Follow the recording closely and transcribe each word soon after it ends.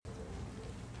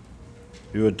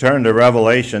You would turn to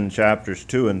Revelation chapters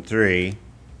 2 and 3.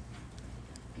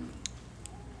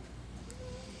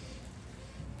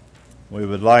 We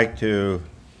would like to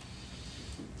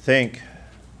think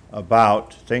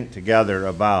together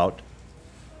about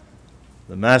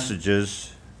the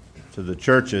messages to the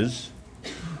churches.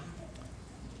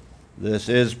 This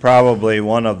is probably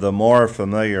one of the more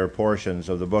familiar portions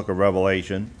of the book of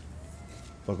Revelation.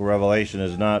 The book of Revelation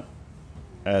is not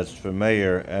as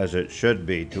familiar as it should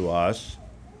be to us.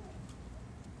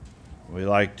 We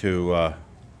like to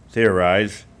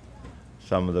theorize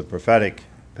some of the prophetic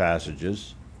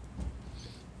passages,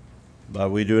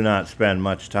 but we do not spend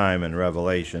much time in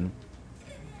Revelation.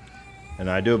 And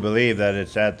I do believe that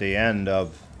it's at the end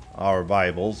of our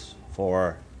Bibles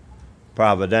for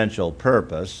providential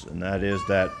purpose, and that is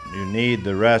that you need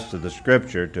the rest of the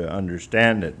Scripture to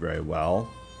understand it very well,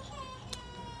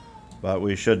 but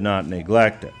we should not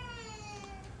neglect it.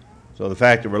 So the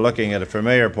fact that we're looking at a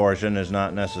familiar portion is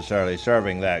not necessarily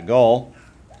serving that goal,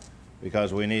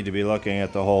 because we need to be looking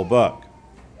at the whole book.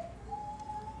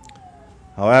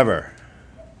 However,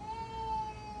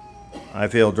 I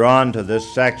feel drawn to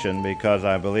this section because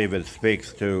I believe it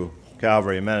speaks to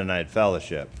Calvary Mennonite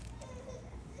Fellowship.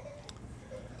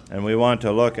 And we want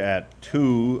to look at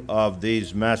two of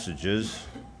these messages,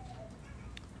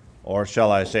 or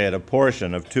shall I say it, a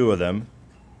portion of two of them,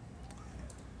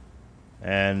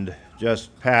 and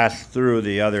just pass through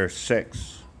the other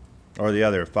six, or the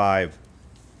other five,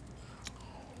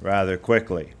 rather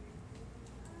quickly.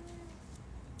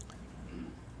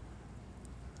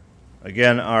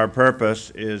 Again, our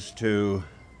purpose is to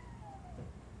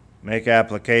make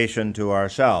application to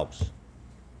ourselves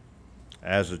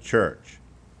as a church.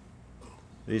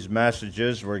 These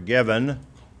messages were given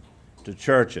to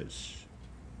churches.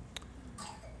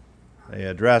 They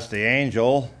address the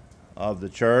angel of the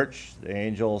church. The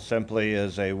angel simply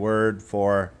is a word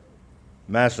for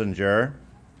messenger.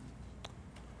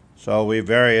 So we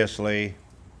variously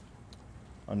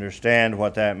understand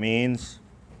what that means.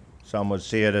 Some would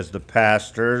see it as the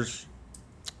pastors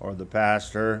or the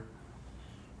pastor.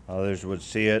 Others would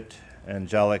see it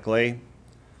angelically.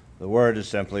 The word is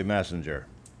simply messenger.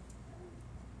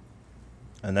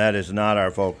 And that is not our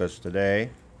focus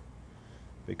today,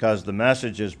 because the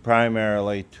message is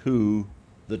primarily to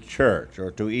the church, or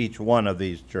to each one of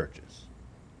these churches.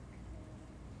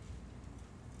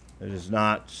 It is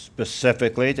not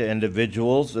specifically to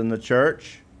individuals in the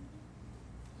church.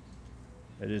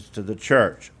 It is to the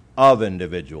church of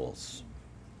individuals.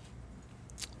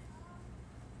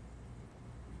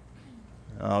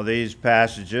 Now, these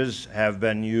passages have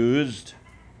been used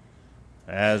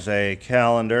as a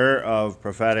calendar of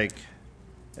prophetic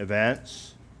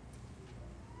events.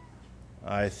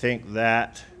 I think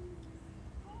that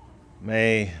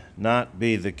may not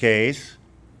be the case.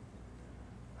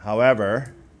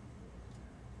 However,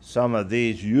 some of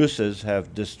these uses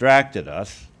have distracted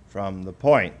us from the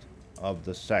point of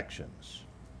the sections.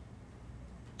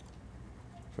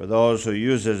 For those who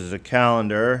use it as a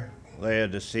calendar,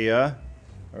 Laodicea,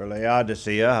 or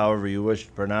Laodicea, however you wish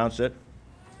to pronounce it,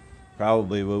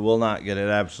 probably we will not get it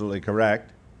absolutely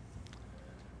correct,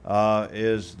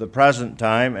 is the present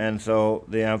time, and so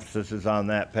the emphasis is on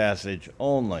that passage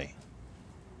only,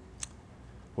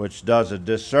 which does a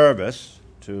disservice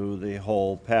to the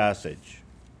whole passage.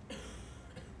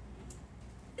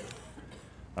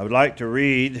 I would like to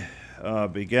read,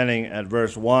 beginning at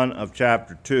verse 1 of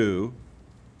chapter 2,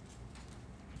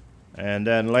 and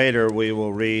then later we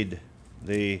will read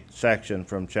the section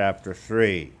from chapter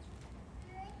 3.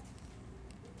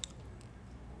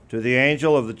 To the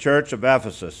angel of the church of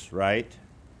Ephesus write,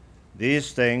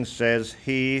 "These things says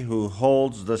he who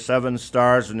holds the 7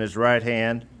 stars in his right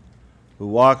hand, who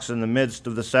walks in the midst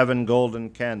of the 7 golden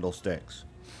candlesticks.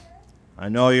 I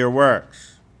know your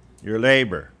works, your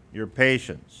labor, your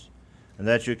patience, and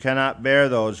that you cannot bear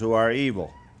those who are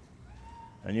evil.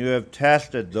 And you have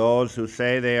tested those who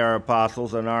say they are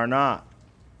apostles and are not,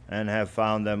 and have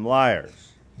found them liars.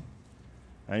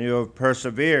 And you have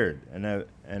persevered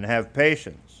and have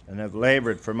patience, and have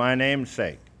labored for my name's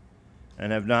sake,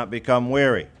 and have not become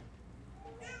weary.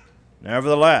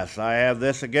 Nevertheless, I have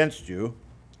this against you,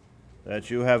 that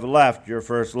you have left your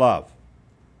first love.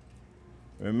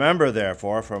 Remember,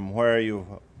 therefore, from where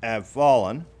you have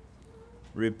fallen,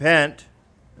 repent,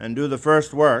 and do the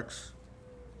first works,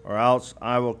 or else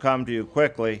I will come to you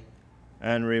quickly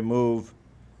and remove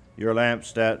your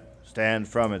lampstand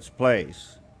from its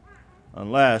place,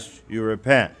 unless you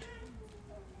repent.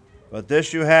 But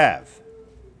this you have,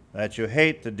 that you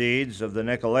hate the deeds of the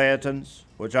Nicolaitans,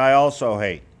 which I also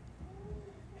hate.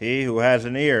 He who has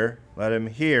an ear, let him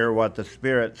hear what the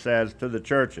Spirit says to the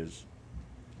churches.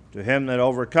 To him that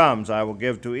overcomes I will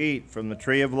give to eat from the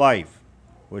tree of life,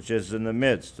 which is in the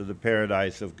midst of the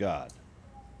paradise of God.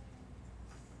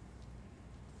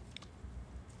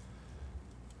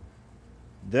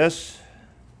 This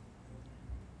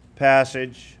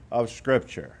passage of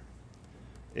Scripture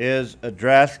is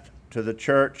addressed to the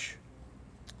church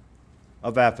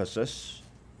of Ephesus,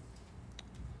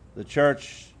 the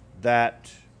church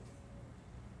that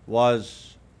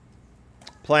was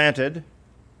planted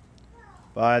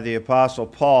by the Apostle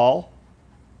Paul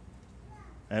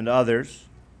and others,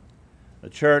 a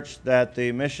church that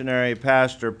the missionary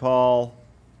pastor Paul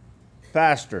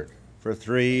pastored for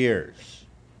 3 years,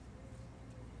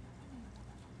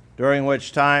 during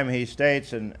which time he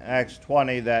states in Acts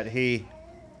 20 that he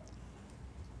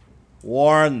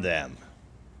warned them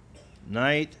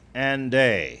night and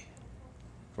day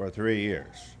for 3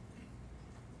 years.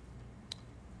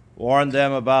 Warned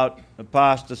them about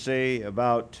apostasy,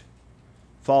 about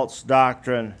false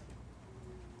doctrine,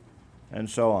 and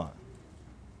so on.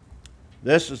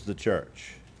 This is the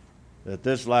church that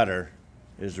this letter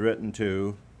is written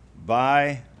to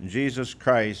by Jesus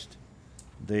Christ,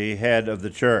 the head of the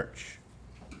church.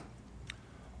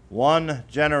 One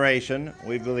generation,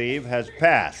 we believe, has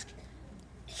passed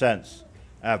since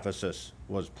Ephesus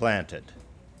was planted.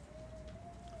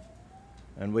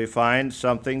 And we find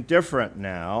something different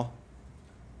now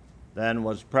than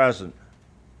was present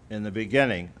in the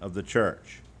beginning of the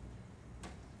church.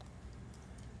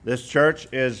 This church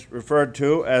is referred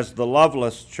to as the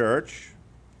loveless church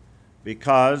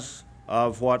because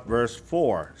of what verse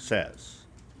 4 says.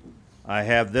 I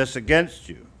have this against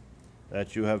you,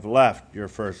 that you have left your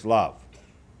first love.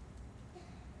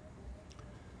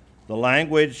 The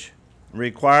language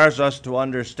requires us to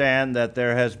understand that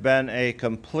there has been a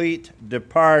complete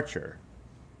departure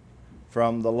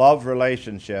from the love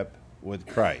relationship with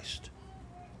Christ.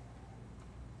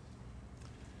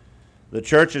 The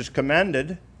church is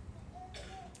commended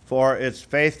for its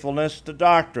faithfulness to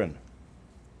doctrine.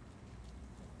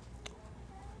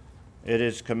 It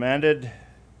is commended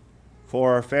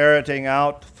for ferreting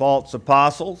out false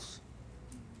apostles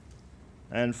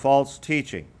and false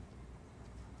teaching.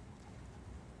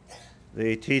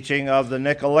 The teaching of the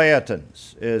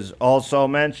Nicolaitans is also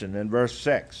mentioned in verse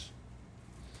 6.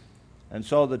 And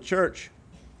so the church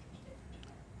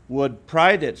would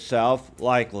pride itself,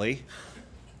 likely,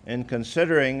 in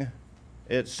considering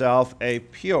itself a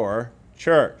pure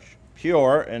church,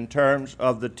 pure in terms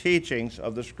of the teachings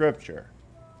of the Scripture,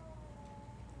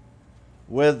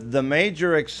 with the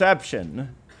major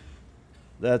exception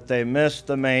that they missed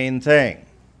the main thing.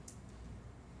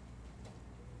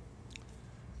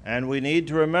 And we need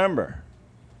to remember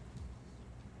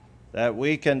that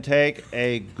we can take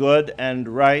a good and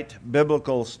right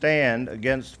biblical stand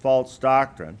against false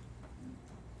doctrine,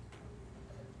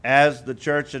 as the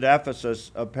church at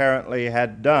Ephesus apparently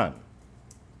had done.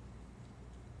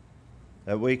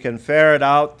 That we can ferret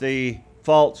out the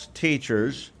false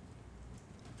teachers,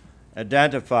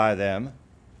 identify them.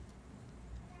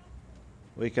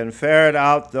 We can ferret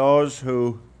out those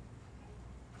who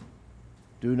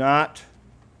do not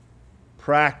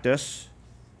practice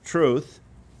truth,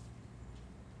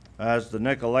 as the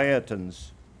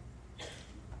Nicolaitans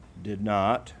did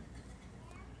not,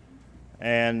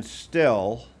 and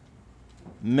still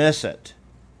miss it.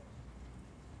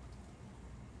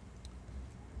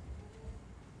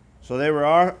 So they were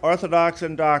orthodox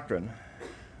in doctrine,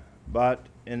 but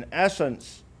in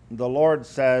essence, the Lord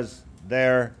says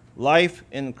their life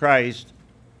in Christ,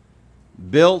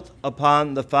 built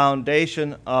upon the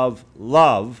foundation of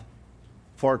love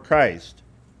for Christ,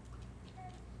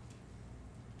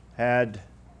 had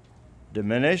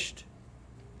diminished,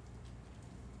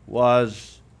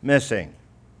 was missing.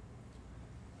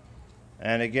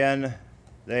 And again,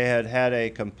 they had had a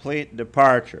complete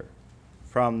departure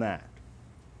from that.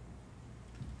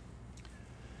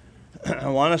 I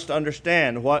want us to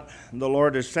understand what the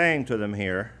Lord is saying to them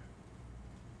here.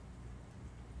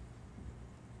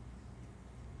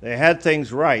 They had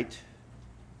things right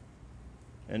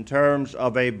in terms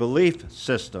of a belief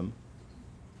system,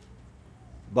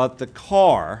 but the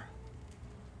core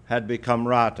had become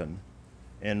rotten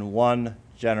in one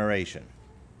generation.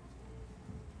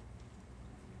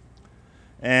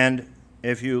 And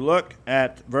if you look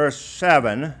at verse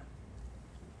 7,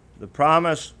 the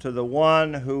promise to the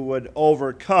one who would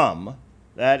overcome,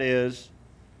 that is,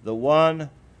 the one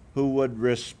who would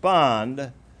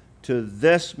respond to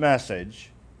this message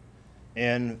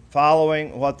in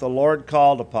following what the Lord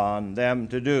called upon them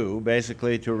to do,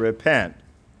 basically to repent.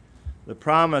 The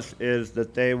promise is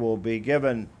that they will be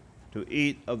given to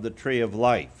eat of the tree of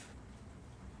life.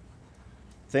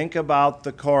 think about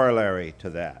the corollary to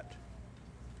that.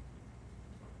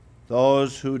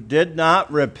 Those who did not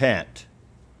repent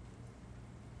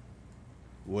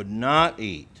would not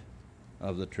eat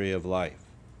of the tree of life.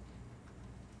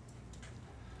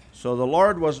 So the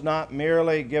Lord was not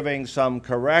merely giving some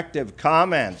corrective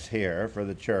comments here for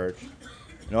the church.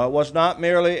 No, it was not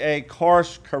merely a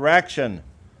course correction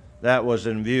that was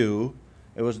in view.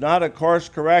 It was not a course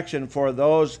correction for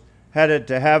those headed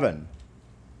to heaven.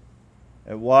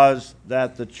 It was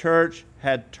that the church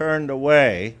had turned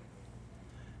away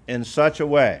in such a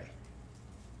way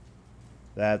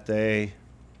that they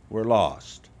were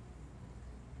lost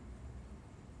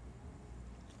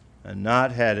and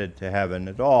not headed to heaven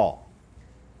at all.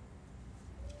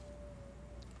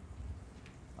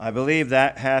 I believe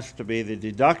that has to be the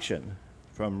deduction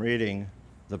from reading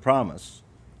the promise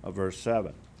of verse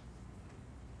 7.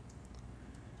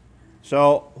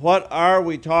 So, what are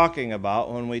we talking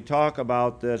about when we talk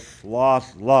about this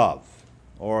lost love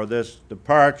or this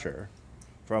departure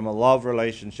from a love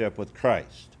relationship with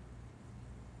Christ?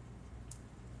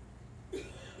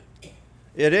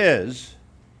 It is,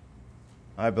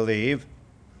 I believe,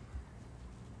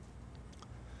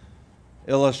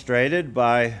 illustrated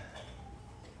by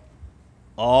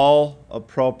all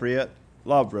appropriate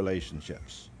love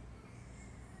relationships.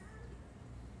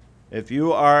 If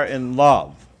you are in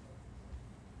love,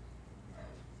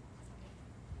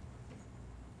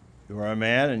 you are a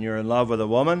man and you're in love with a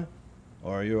woman,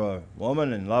 or you're a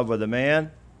woman in love with a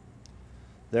man,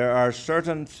 there are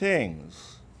certain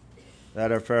things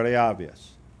that are fairly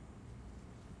obvious.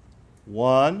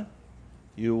 One,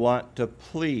 you want to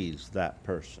please that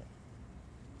person.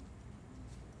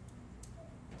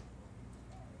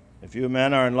 If you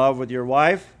men are in love with your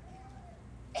wife,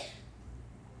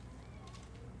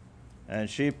 and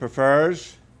she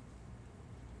prefers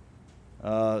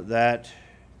that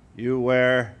you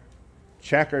wear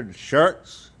checkered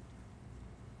shirts,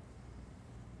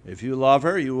 if you love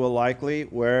her, you will likely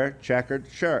wear checkered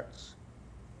shirts.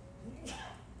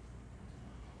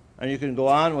 And you can go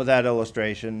on with that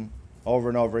illustration over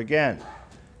and over again.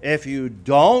 If you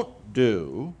don't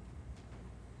do,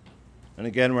 and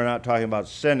again, we're not talking about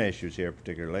sin issues here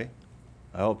particularly.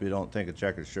 I hope you don't think a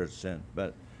checkered shirt's sin.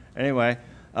 But anyway,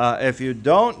 if you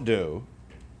don't do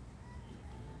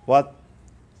what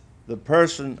the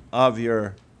person of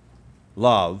your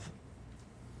love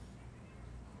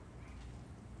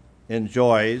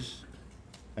enjoys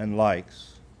and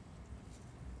likes,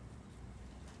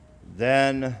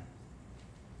 then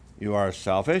you are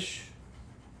selfish,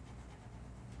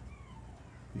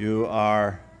 you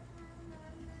are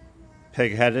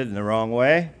pig-headed in the wrong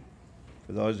way,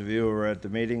 for those of you who were at the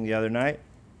meeting the other night.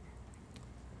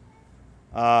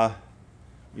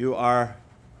 You are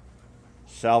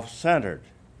self-centered.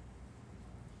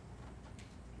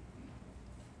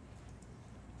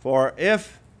 For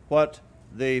if what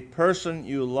the person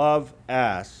you love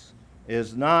asks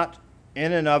is not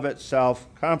in and of itself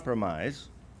compromise,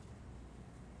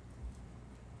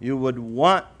 you would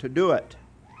want to do it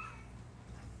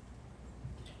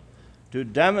to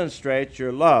demonstrate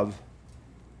your love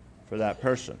for that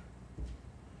person.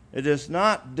 It is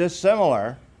not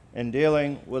dissimilar in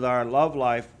dealing with our love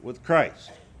life with Christ.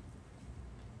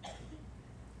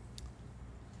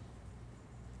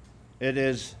 It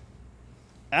is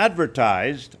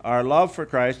advertised, our love for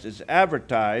Christ is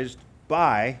advertised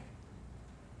by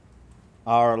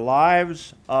our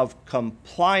lives of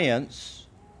compliance,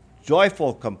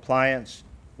 joyful compliance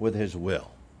with His will.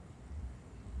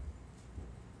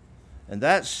 And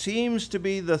that seems to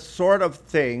be the sort of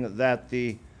thing that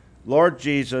the Lord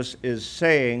Jesus is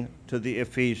saying to the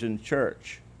Ephesian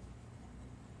church.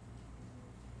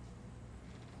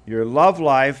 Your love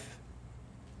life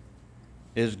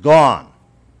is gone.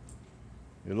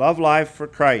 Your love life for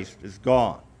Christ is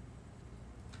gone.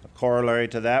 A corollary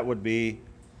to that would be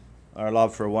our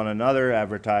love for one another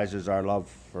advertises our love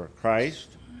for Christ.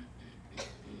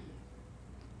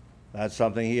 That's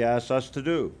something He asks us to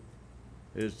do,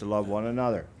 is to love one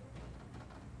another.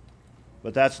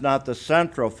 But that's not the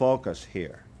central focus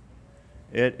here.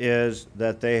 It is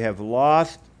that they have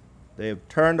lost, they have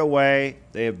turned away,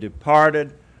 they have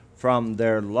departed from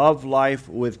their love life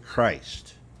with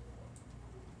Christ.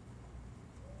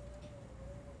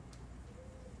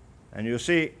 And you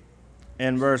see,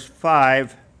 in verse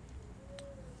 5,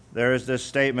 there is this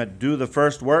statement, do the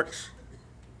first works.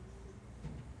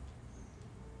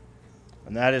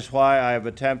 And that is why I have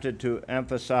attempted to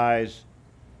emphasize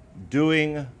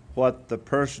doing what the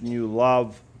person you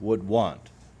love would want,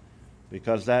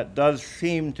 because that does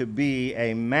seem to be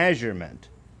a measurement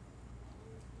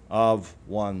of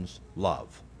one's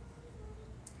love.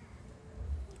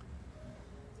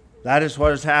 That is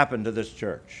what has happened to this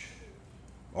church.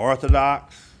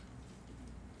 Orthodox,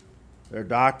 their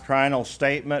doctrinal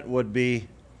statement would be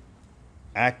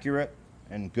accurate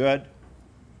and good.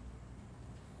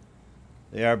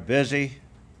 They are busy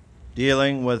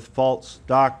dealing with false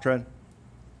doctrine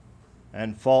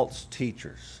and false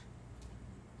teachers.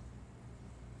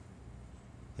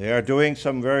 They are doing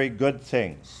some very good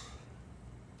things,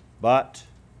 but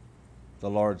the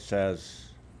Lord says,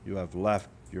 you have left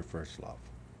your first love.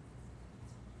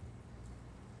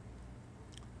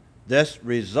 This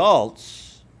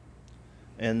results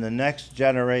in the next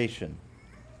generation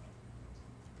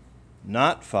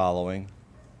not following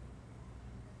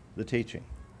the teaching.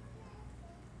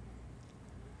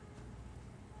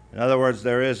 In other words,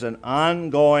 there is an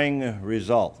ongoing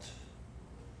result.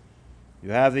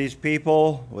 You have these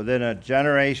people within a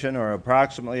generation or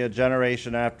approximately a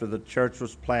generation after the church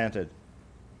was planted,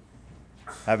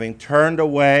 having turned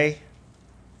away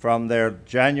from their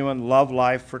genuine love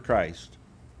life for Christ.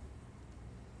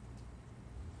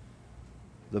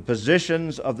 The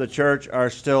positions of the church are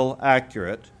still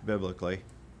accurate biblically,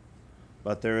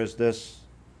 but there is this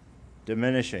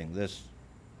diminishing, this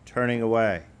turning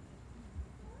away.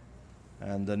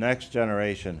 And the next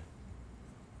generation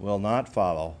will not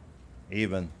follow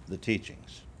even the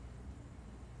teachings.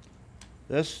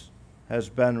 This has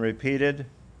been repeated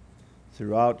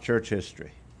throughout church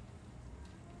history.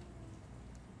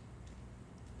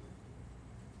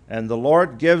 And the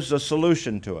Lord gives a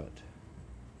solution to it.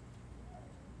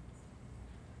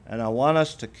 And I want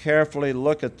us to carefully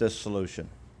look at this solution,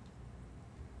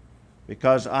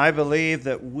 because I believe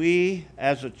that we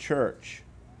as a church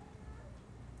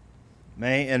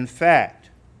may in fact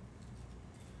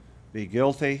be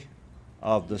guilty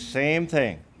of the same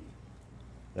thing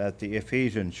that the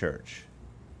Ephesian church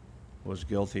was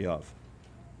guilty of.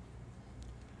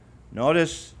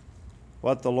 Notice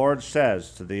what the Lord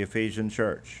says to the Ephesian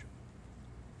church.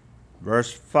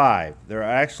 Verse 5. There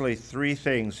are actually three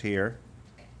things here.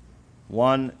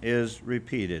 One is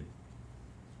repeated.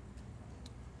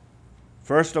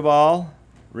 First of all,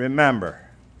 remember.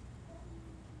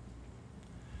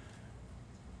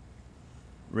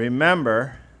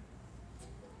 Remember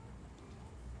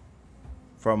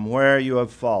from where you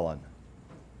have fallen.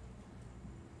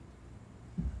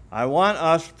 I want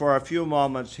us for a few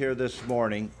moments here this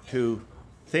morning to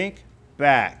think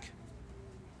back,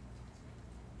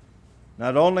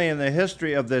 not only in the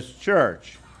history of this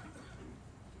church,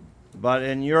 but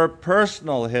in your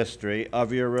personal history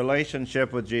of your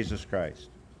relationship with Jesus Christ.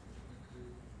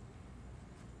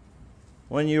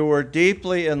 When you were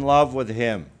deeply in love with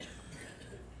Him,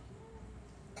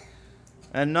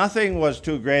 and nothing was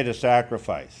too great a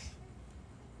sacrifice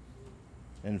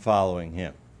in following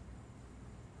Him.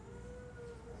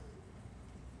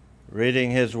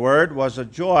 Reading His Word was a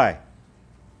joy.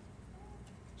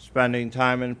 Spending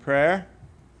time in prayer,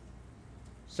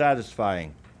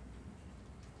 satisfying.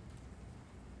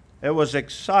 It was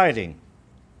exciting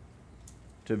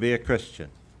to be a Christian.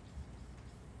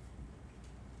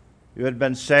 You had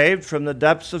been saved from the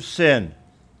depths of sin,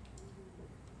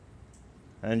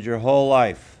 and your whole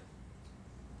life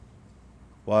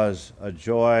was a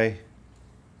joy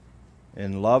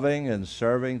in loving and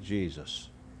serving Jesus.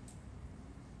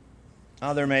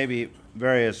 Now, there may be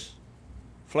various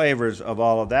flavors of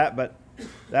all of that, but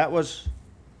that was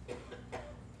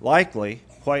likely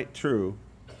quite true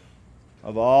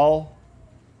of all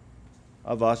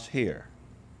of us here.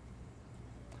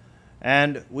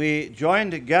 And we joined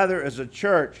together as a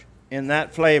church in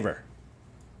that flavor.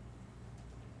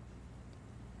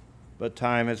 But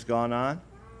time has gone on.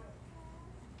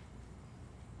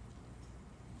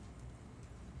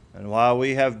 And while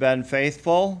we have been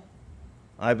faithful,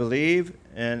 I believe,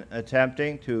 in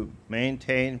attempting to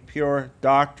maintain pure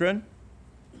doctrine,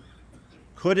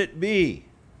 could it be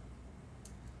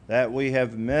that we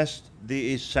have missed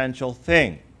the essential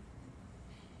thing?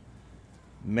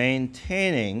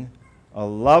 Maintaining a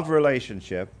love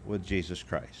relationship with Jesus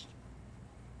Christ.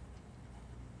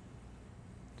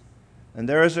 And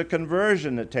there is a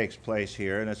conversion that takes place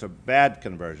here, and it's a bad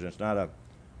conversion. It's not a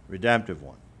redemptive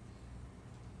one.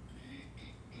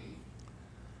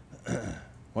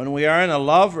 When we are in a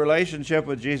love relationship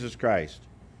with Jesus Christ,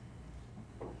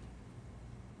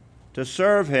 to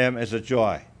serve Him is a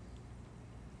joy.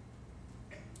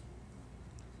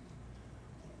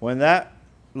 When that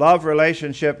love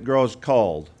relationship grows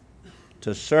cold,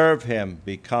 to serve Him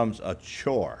becomes a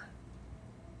chore.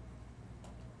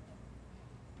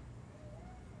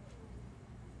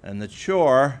 And the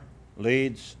chore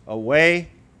leads away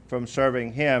from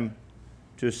serving Him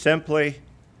to simply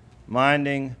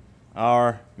minding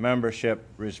our membership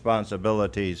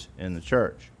responsibilities in the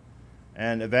church,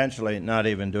 and eventually not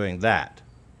even doing that.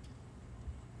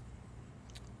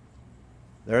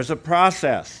 There's a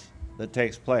process that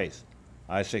takes place.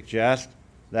 I suggest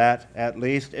that, at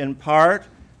least in part,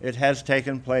 it has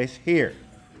taken place here.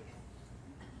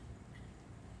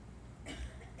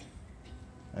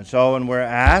 And so when we're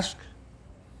asked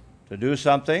to do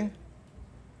something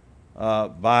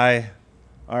by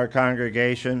our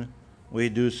congregation, we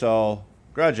do so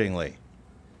grudgingly.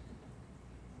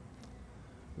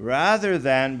 Rather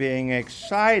than being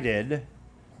excited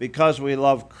because we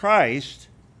love Christ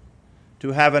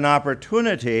to have an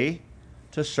opportunity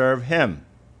to serve Him,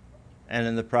 and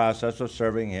in the process of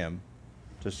serving Him,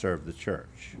 to serve the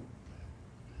church.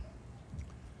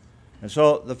 And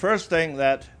so the first thing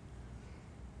that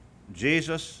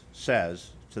Jesus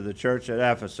says to the church at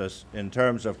Ephesus in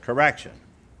terms of correction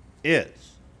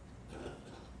is,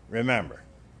 remember.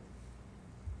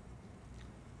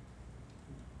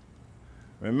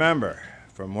 Remember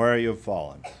from where you've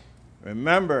fallen.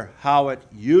 Remember how it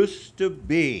used to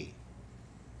be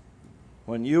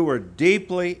when you were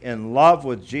deeply in love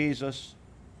with Jesus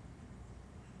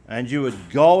and you would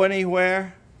go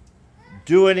anywhere,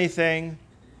 do anything,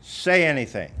 say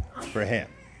anything for Him.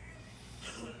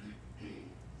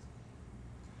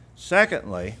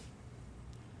 Secondly,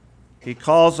 he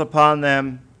calls upon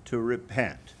them to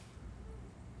repent.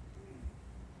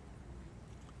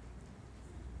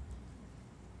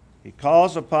 He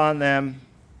calls upon them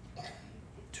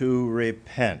to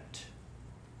repent,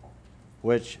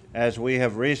 which, as we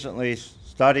have recently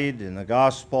studied in the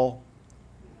gospel,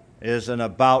 is an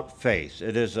about face.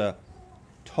 It is a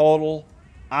total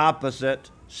opposite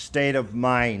state of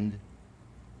mind.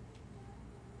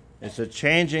 It's a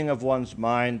changing of one's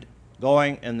mind,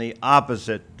 going in the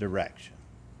opposite direction.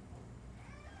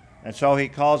 And so he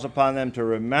calls upon them to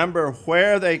remember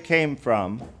where they came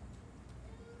from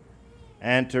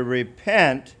and to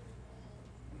repent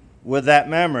with that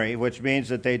memory, which means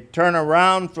that they turn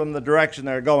around from the direction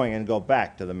they're going and go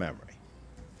back to the memory.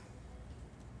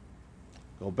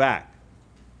 Go back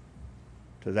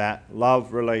to that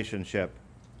love relationship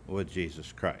with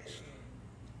Jesus Christ.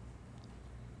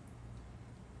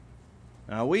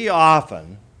 Now, we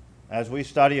often, as we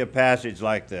study a passage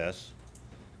like this,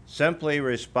 simply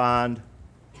respond,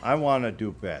 I want to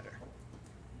do better.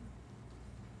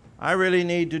 I really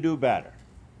need to do better.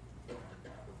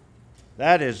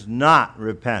 That is not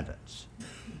repentance.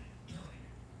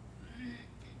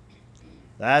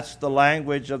 That's the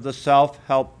language of the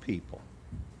self-help people.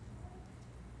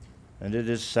 And it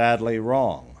is sadly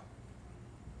wrong.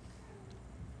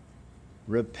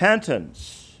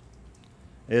 Repentance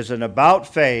is an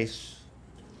about-face,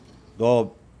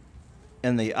 go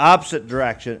in the opposite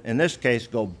direction, in this case,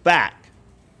 go back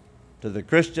to the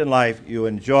Christian life you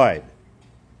enjoyed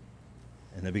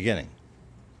in the beginning.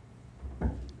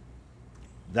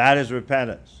 That is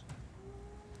repentance.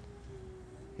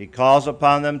 He calls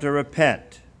upon them to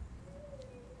repent.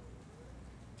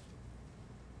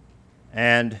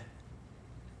 And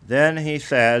then he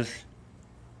says,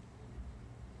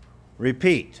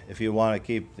 repeat, if you want to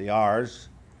keep the R's.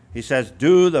 He says,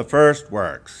 do the first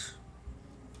works.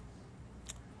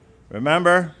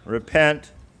 Remember,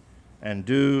 repent, and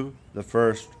do the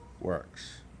first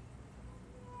works.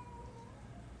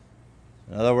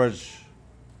 In other words,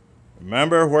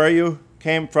 remember where you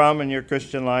came from in your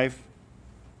Christian life.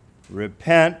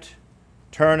 Repent,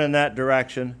 turn in that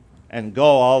direction, and go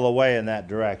all the way in that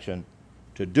direction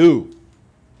to do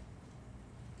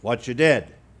what you did.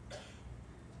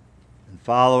 And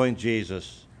following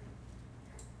Jesus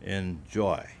in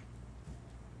joy.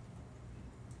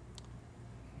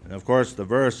 And of course, the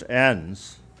verse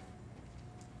ends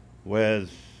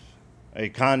with a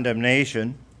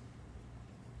condemnation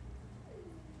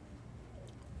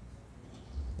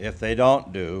if they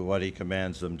don't do what he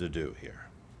commands them to do here.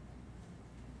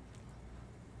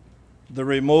 The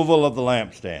removal of the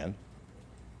lampstand,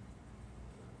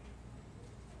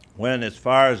 when, as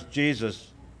far as Jesus,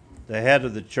 the head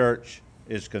of the church,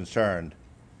 is concerned,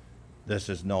 this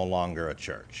is no longer a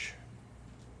church.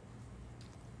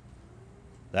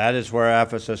 That is where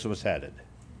Ephesus was headed.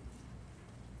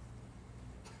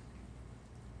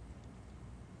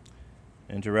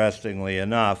 Interestingly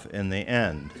enough, in the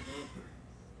end,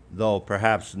 though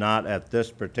perhaps not at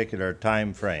this particular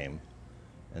time frame,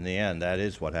 in the end, that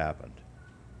is what happened.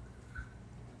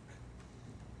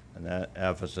 And that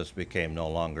Ephesus became no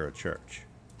longer a church.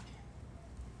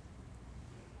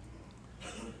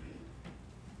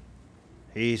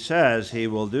 He says he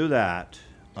will do that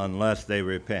unless they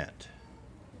repent.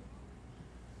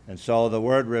 And so the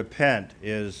word repent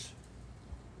is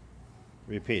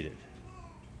repeated.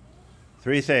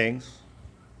 Three things: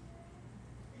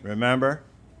 remember,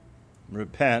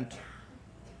 repent,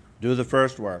 do the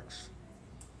first works.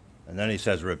 And then he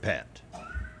says, repent.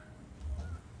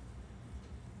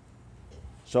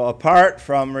 So apart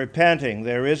from repenting,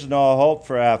 there is no hope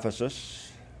for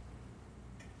Ephesus.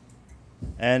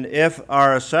 And if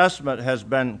our assessment has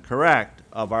been correct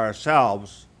of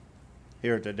ourselves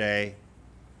here today,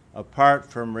 apart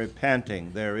from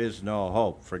repenting, there is no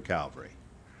hope for Calvary.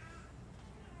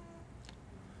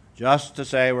 Just to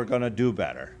say we're going to do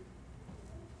better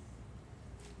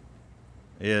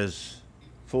is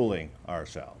fooling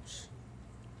ourselves.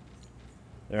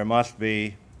 There must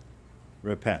be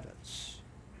repentance.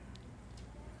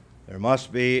 There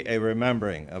must be a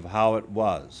remembering of how it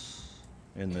was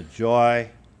in the joy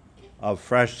of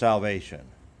fresh salvation.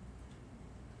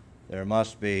 There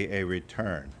must be a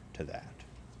return to that.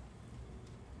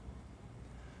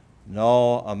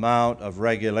 No amount of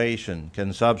regulation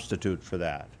can substitute for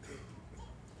that.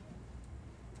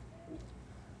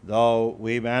 Though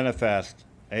we manifest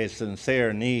a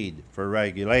sincere need for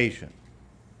regulation,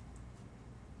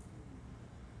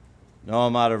 no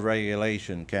amount of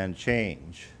regulation can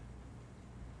change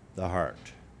the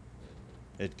heart.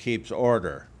 It keeps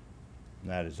order,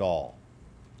 and that is all.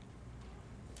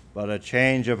 But a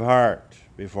change of heart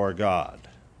before God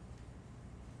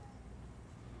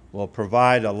will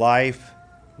provide a life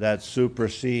that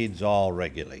supersedes all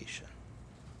regulation.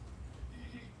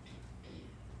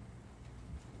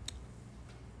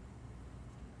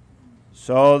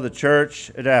 So the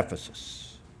church at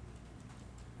Ephesus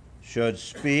should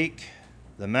speak,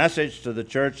 the message to the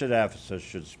church at Ephesus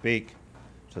should speak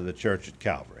to the church at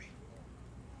Calvary.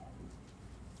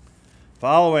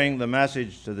 Following the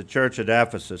message to the church at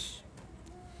Ephesus,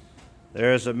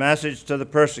 there is a message to the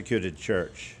persecuted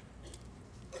church,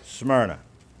 Smyrna,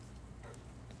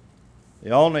 the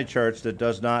only church that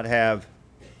does not have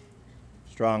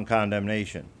strong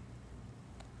condemnation.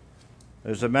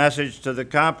 There's a message to the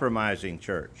compromising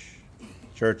church,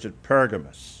 church at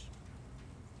Pergamos.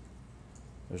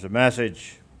 There's a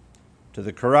message to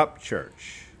the corrupt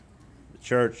church, the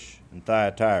church in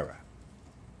Thyatira.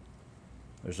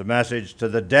 There's a message to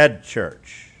the dead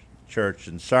church, the church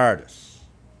in Sardis.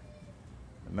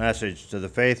 A message to the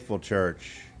faithful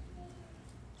church,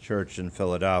 church in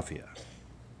Philadelphia.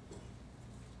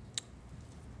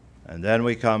 And then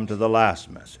we come to the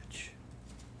last message.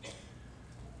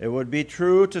 It would be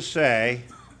true to say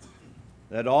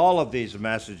that all of these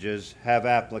messages have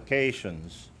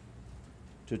applications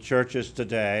to churches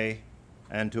today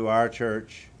and to our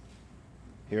church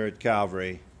here at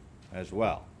Calvary as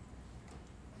well.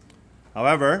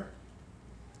 However,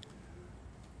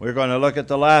 we're going to look at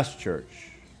the last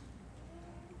church,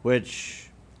 which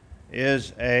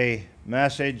is a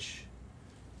message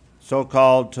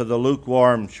so-called to the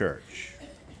lukewarm church.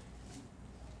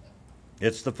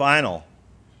 It's the final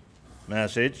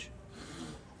message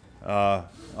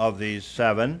of these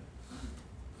seven.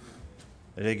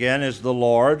 It again is the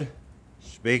Lord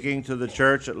speaking to the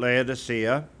church at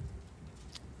Laodicea,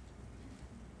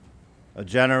 a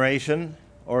generation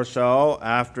or so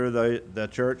after the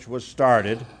church was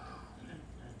started.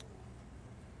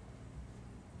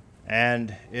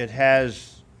 And it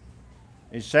has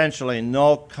essentially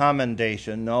no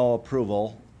commendation, no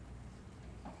approval.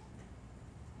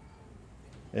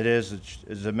 It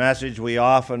is a message we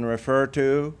often refer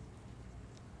to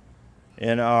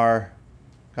in our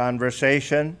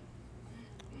conversation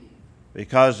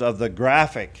because of the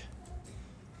graphic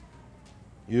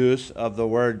use of the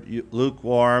word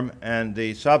lukewarm and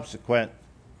the subsequent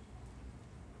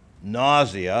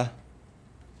nausea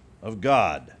of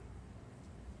God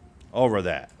over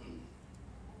that.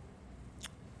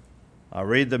 I'll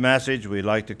read the message. We'd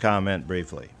like to comment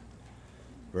briefly.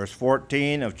 Verse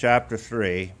 14 of chapter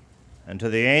 3, "And to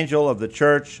the angel of the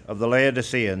church of the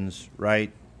Laodiceans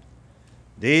write,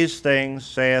 These things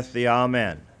saith the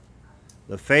Amen,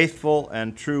 the faithful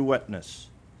and true witness,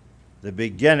 the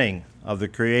beginning of the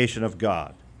creation of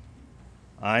God.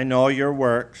 I know your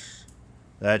works,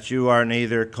 that you are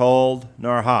neither cold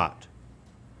nor hot.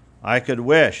 I could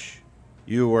wish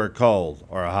you were cold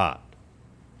or hot.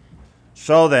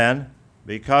 So then,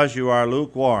 because you are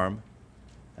lukewarm,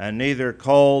 and neither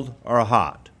cold or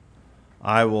hot,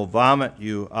 I will vomit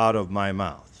you out of my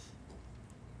mouth.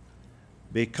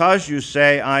 Because you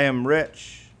say, I am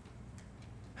rich,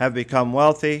 have become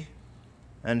wealthy,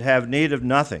 and have need of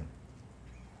nothing,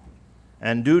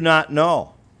 and do not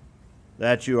know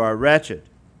that you are wretched,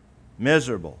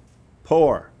 miserable,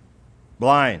 poor,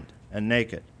 blind, and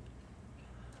naked.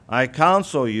 I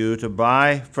counsel you to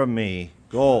buy from me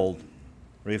gold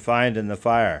refined in the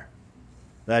fire,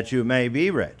 that you may be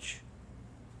rich,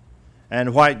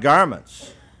 and white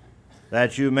garments,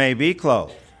 that you may be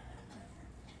clothed,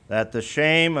 that the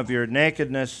shame of your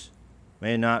nakedness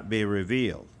may not be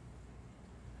revealed.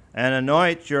 And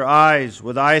anoint your eyes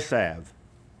with eye salve,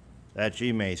 that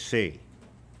ye may see.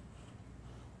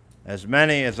 As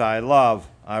many as I love,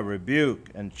 I rebuke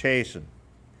and chasten.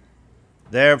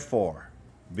 Therefore,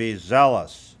 be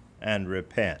zealous and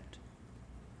repent.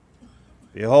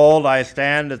 Behold, I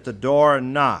stand at the door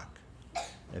and knock.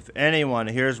 If anyone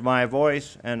hears my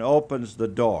voice and opens the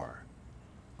door,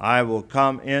 I will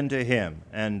come into him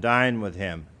and dine with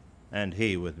him, and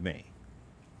he with me.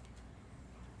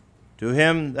 To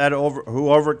him who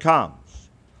overcomes,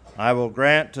 I will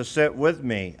grant to sit with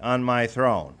me on my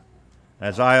throne,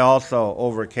 as I also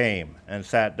overcame and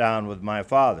sat down with my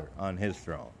Father on his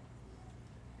throne.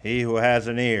 He who has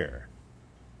an ear,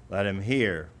 let him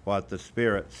hear what the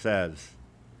Spirit says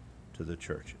to the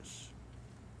churches.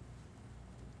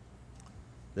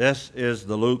 This is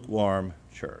the lukewarm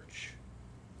church.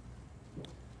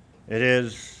 It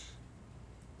is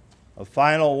a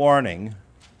final warning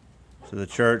to the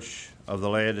church of the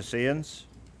Laodiceans.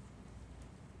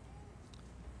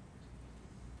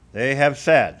 They have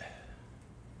said,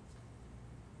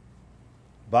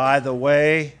 by the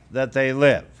way that they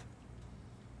live,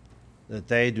 that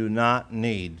they do not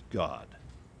need God.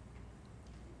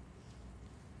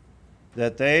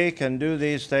 That they can do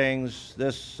these things,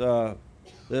 this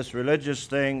religious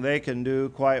thing, they can do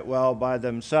quite well by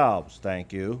themselves,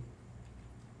 thank you.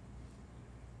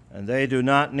 And they do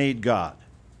not need God.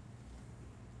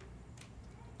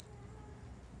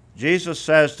 Jesus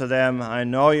says to them, I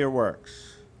know your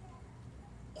works.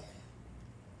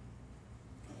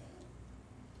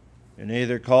 You're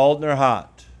neither cold nor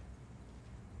hot.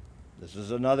 This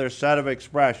is another set of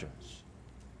expressions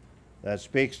that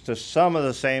speaks to some of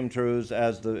the same truths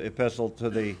as the epistle to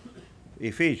the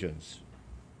Ephesians,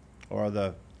 or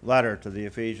the letter to the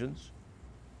Ephesians,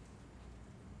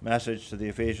 message to the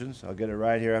Ephesians, I'll get it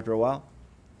right here after a while,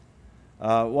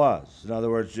 was. In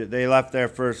other words, they left their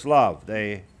first love.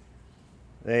 They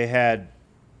had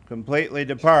completely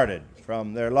departed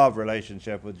from their love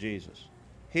relationship with Jesus.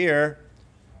 Here,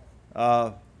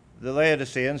 the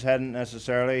Laodiceans hadn't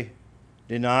necessarily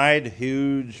denied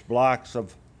huge blocks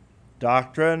of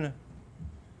doctrine,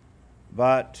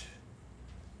 but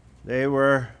they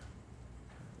were,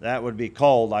 that would be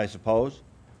cold, I suppose,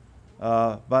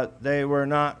 but they were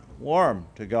not warm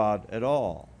to God at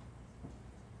all.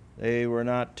 They were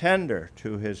not tender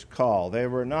to his call. They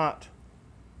were not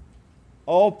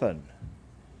open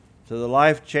to the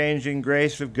life-changing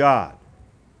grace of God.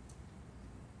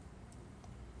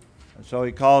 And so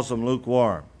he calls them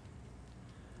lukewarm.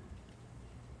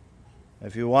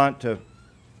 If you want to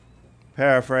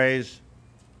paraphrase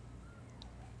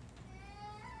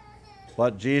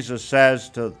what Jesus says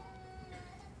to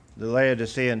the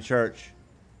Laodicean church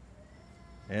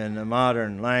in the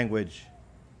modern language,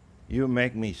 you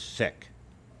make me sick,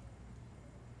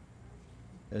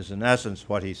 is in essence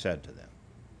what he said to them.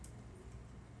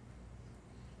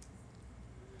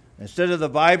 Instead of the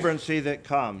vibrancy that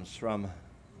comes from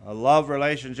a love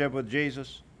relationship with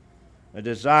Jesus, a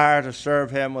desire to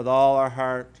serve him with all our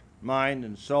heart, mind,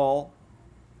 and soul,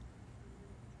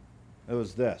 it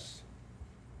was this: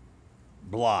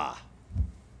 blah.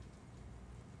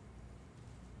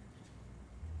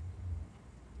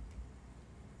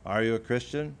 Are you a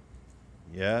Christian?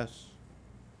 Yes,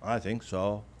 I think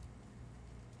so.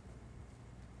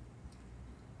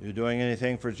 You doing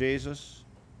anything for Jesus?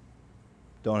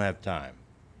 Don't have time.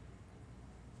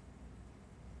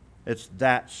 It's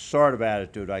that sort of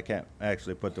attitude. I can't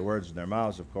actually put the words in their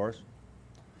mouths, of course,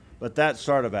 but that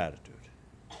sort of attitude.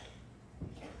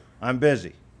 I'm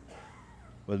busy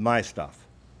with my stuff.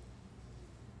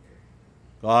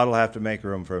 God will have to make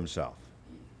room for himself.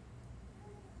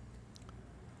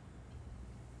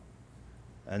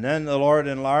 And then the Lord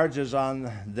enlarges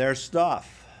on their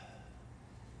stuff.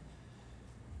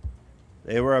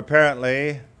 They were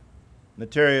apparently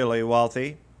materially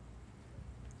wealthy.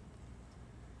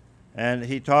 And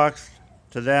he talks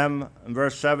to them in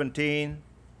verse 17,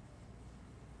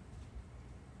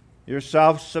 you're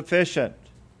self-sufficient.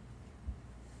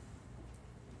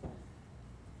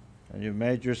 And you've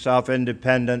made yourself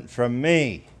independent from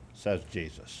me, says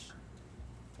Jesus.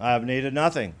 I have needed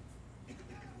nothing.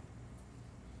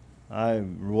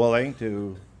 I'm willing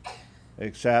to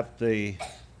accept the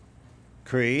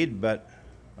creed, but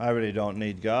I really don't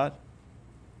need God.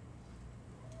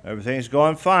 Everything's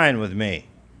going fine with me.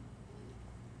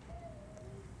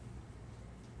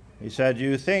 He said,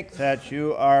 you think that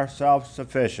you are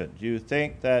self-sufficient. You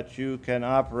think that you can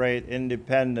operate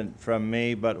independent from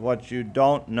me, but what you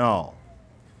don't know,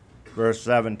 verse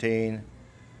 17,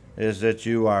 is that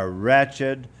you are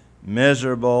wretched,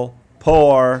 miserable,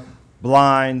 poor,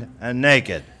 blind, and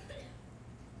naked.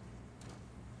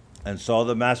 And so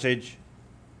the message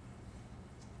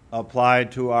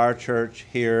applied to our church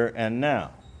here and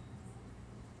now.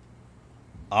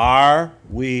 Are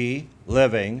we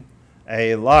living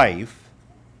a life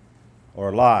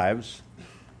or lives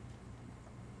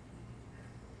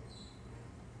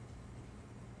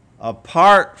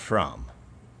apart from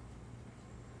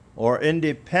or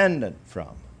independent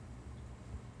from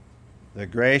the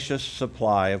gracious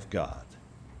supply of God?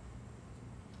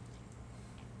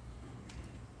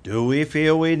 Do we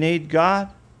feel we need God?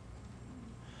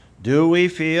 Do we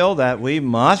feel that we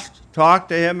must talk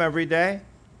to Him every day?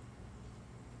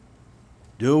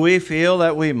 Do we feel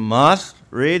that we must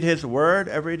read His Word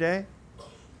every day?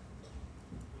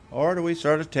 Or do we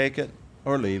sort of take it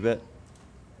or leave it?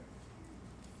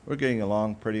 We're getting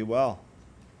along pretty well.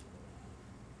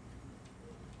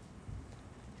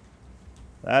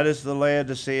 That is the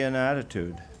Laodicean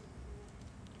attitude.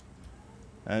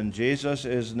 And Jesus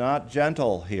is not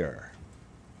gentle here.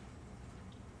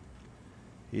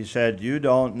 He said, you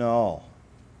don't know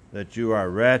that you are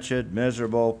wretched,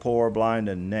 miserable, poor, blind,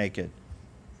 and naked.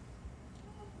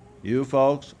 You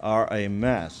folks are a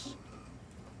mess.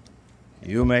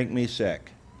 You make me sick.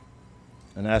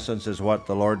 In essence, is what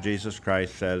the Lord Jesus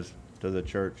Christ says to the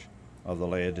church of the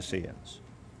Laodiceans.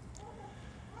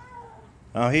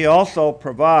 Now, He also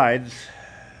provides,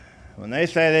 when they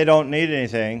say they don't need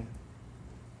anything,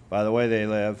 by the way they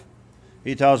live,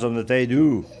 He tells them that they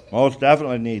do most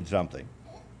definitely need something.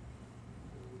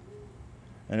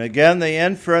 And again, the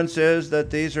inference is that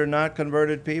these are not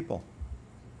converted people.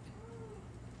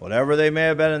 Whatever they may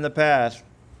have been in the past,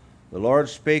 the Lord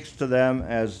speaks to them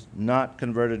as not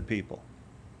converted people.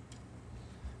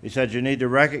 He said you need to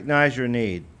recognize your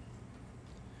need.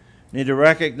 You need to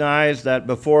recognize that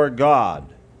before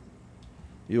God,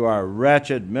 you are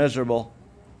wretched, miserable,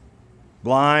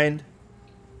 blind,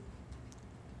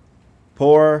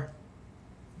 poor,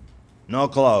 no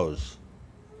clothes.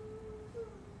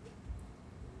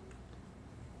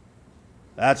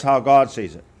 That's how God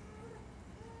sees it.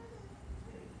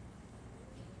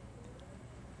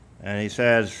 And He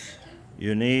says,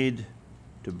 you need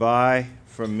to buy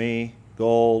from me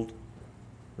gold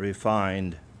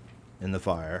refined in the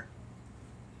fire.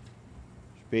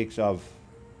 Speaks of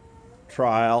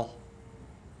trial,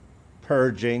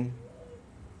 purging.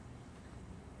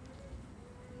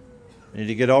 You need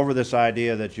to get over this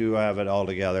idea that you have it all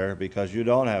together, because you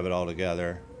don't have it all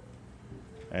together.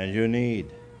 And you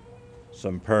need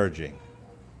some purging.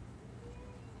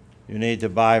 You need to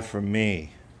buy from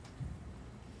me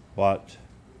what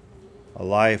a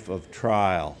life of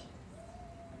trial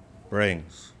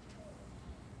brings.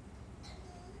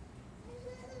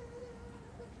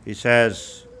 He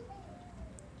says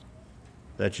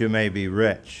that you may be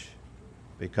rich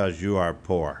because you are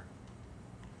poor.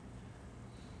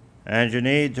 And you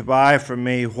need to buy from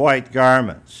me white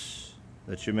garments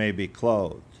that you may be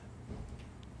clothed,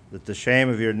 that the shame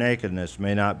of your nakedness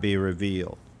may not be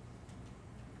revealed.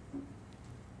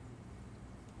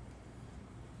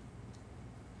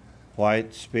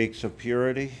 White speaks of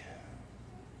purity.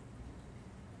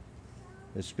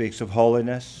 It speaks of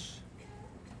holiness.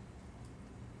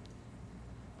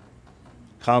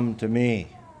 Come to me,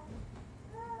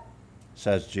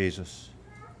 says Jesus.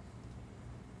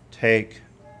 Take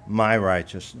my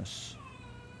righteousness.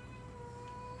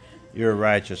 Your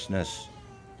righteousness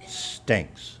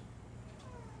stinks.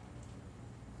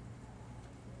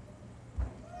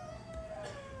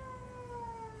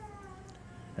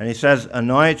 And He says,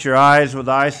 anoint your eyes with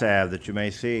eye salve that you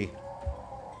may see.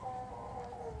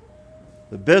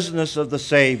 The business of the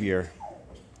Savior,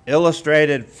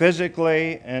 illustrated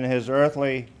physically in His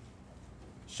earthly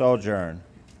sojourn,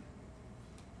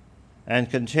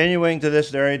 and continuing to this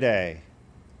very day,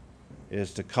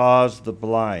 is to cause the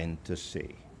blind to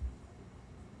see.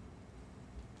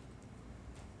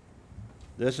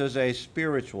 This is a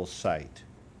spiritual sight.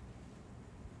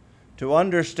 To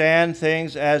understand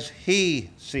things as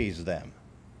He sees them,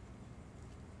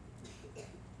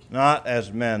 not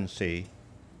as men see.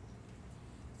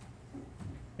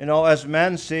 You know, as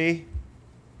men see,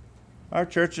 our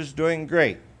church is doing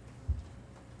great.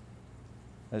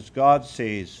 As God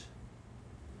sees,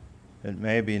 it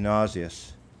may be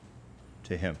nauseous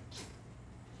to Him.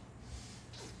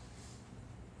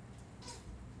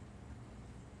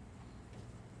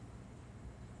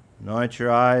 Anoint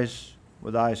your eyes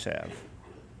with eye salve.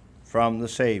 from the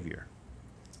Savior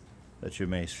that you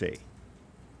may see.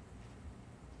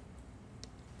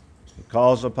 He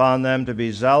calls upon them to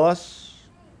be zealous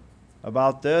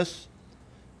about this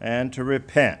and to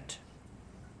repent.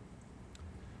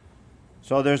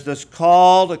 So there's this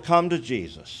call to come to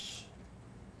Jesus,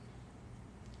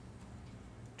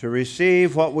 to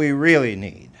receive what we really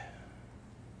need,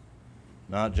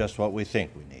 not just what we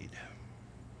think we need.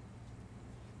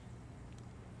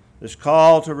 This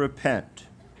call to repent.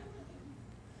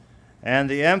 And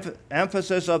the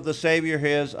emphasis of the Savior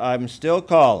is, I'm still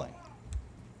calling.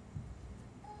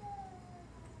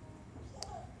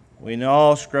 We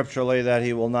know scripturally that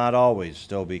he will not always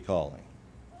still be calling.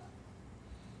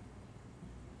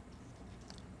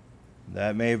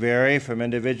 That may vary from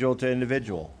individual to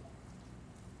individual.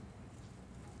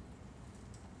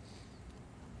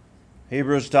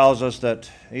 Hebrews tells us that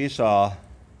Esau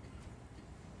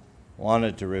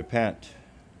wanted to repent,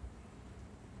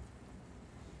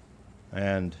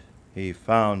 and he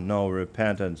found no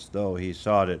repentance, though he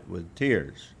sought it with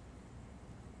tears.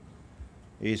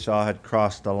 Esau had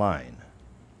crossed the line.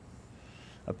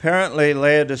 Apparently,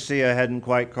 Laodicea hadn't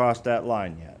quite crossed that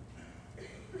line yet,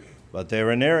 but they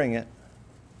were nearing it.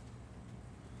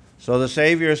 So the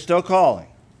Savior is still calling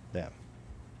them.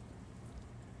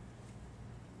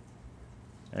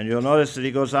 And you'll notice that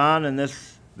he goes on in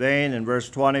this vein in verse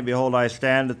 20, Behold, I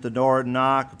stand at the door and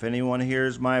knock. If anyone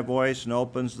hears my voice and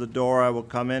opens the door, I will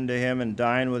come into him and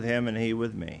dine with him and he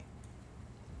with me.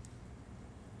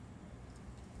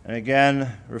 And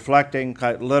again, reflecting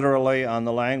quite literally on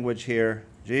the language here,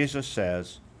 Jesus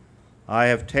says, I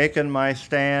have taken my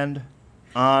stand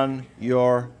on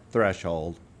your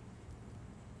threshold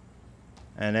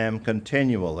and am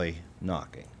continually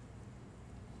knocking.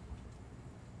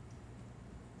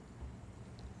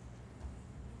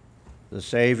 The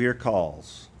Savior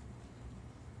calls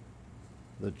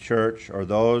the church, or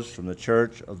those from the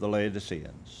church of the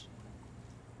Laodiceans.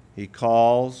 He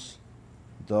calls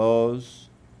those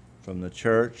from the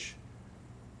church,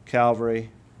 Calvary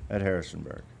at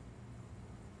Harrisonburg.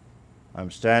 I'm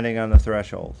standing on the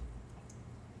threshold.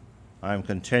 I'm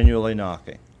continually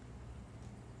knocking.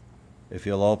 If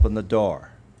you'll open the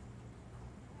door,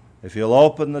 if you'll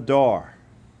open the door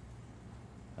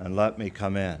and let me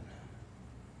come in,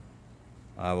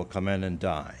 I will come in and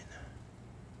dine.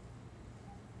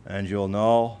 And you'll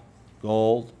know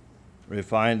gold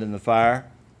refined in the fire.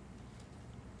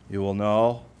 You will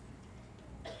know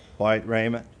white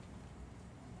raiment.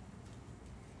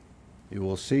 You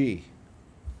will see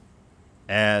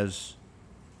as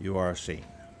you are seen.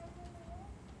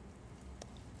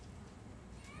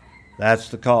 That's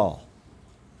the call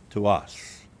to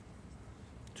us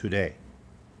today.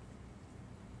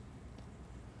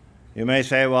 You may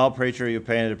say, well, preacher, you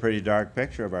painted a pretty dark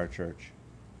picture of our church.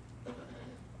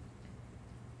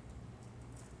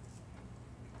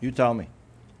 You tell me.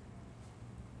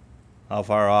 How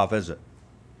far off is it?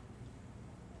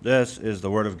 This is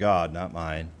the Word of God, not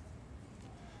mine,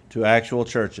 to actual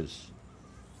churches,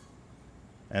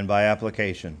 and by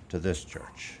application to this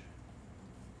church.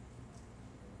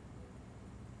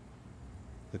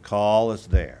 The call is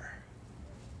there.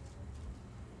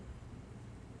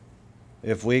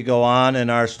 If we go on in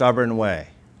our stubborn way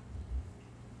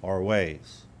or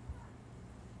ways,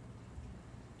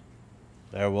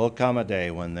 there will come a day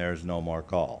when there's no more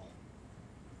call.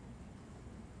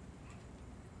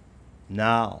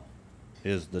 Now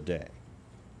is the day.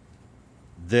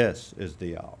 This is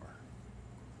the hour.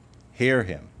 Hear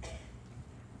him.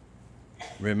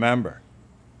 Remember.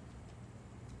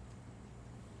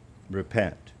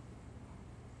 Repent.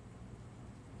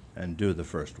 And do the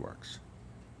first works.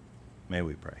 May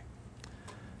we pray.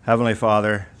 Heavenly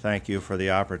Father, thank you for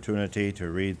the opportunity to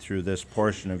read through this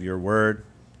portion of your word.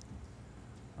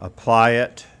 Apply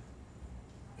it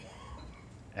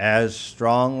as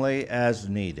strongly as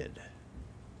needed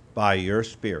by your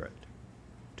Spirit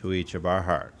to each of our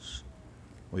hearts.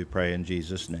 We pray in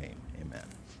Jesus' name.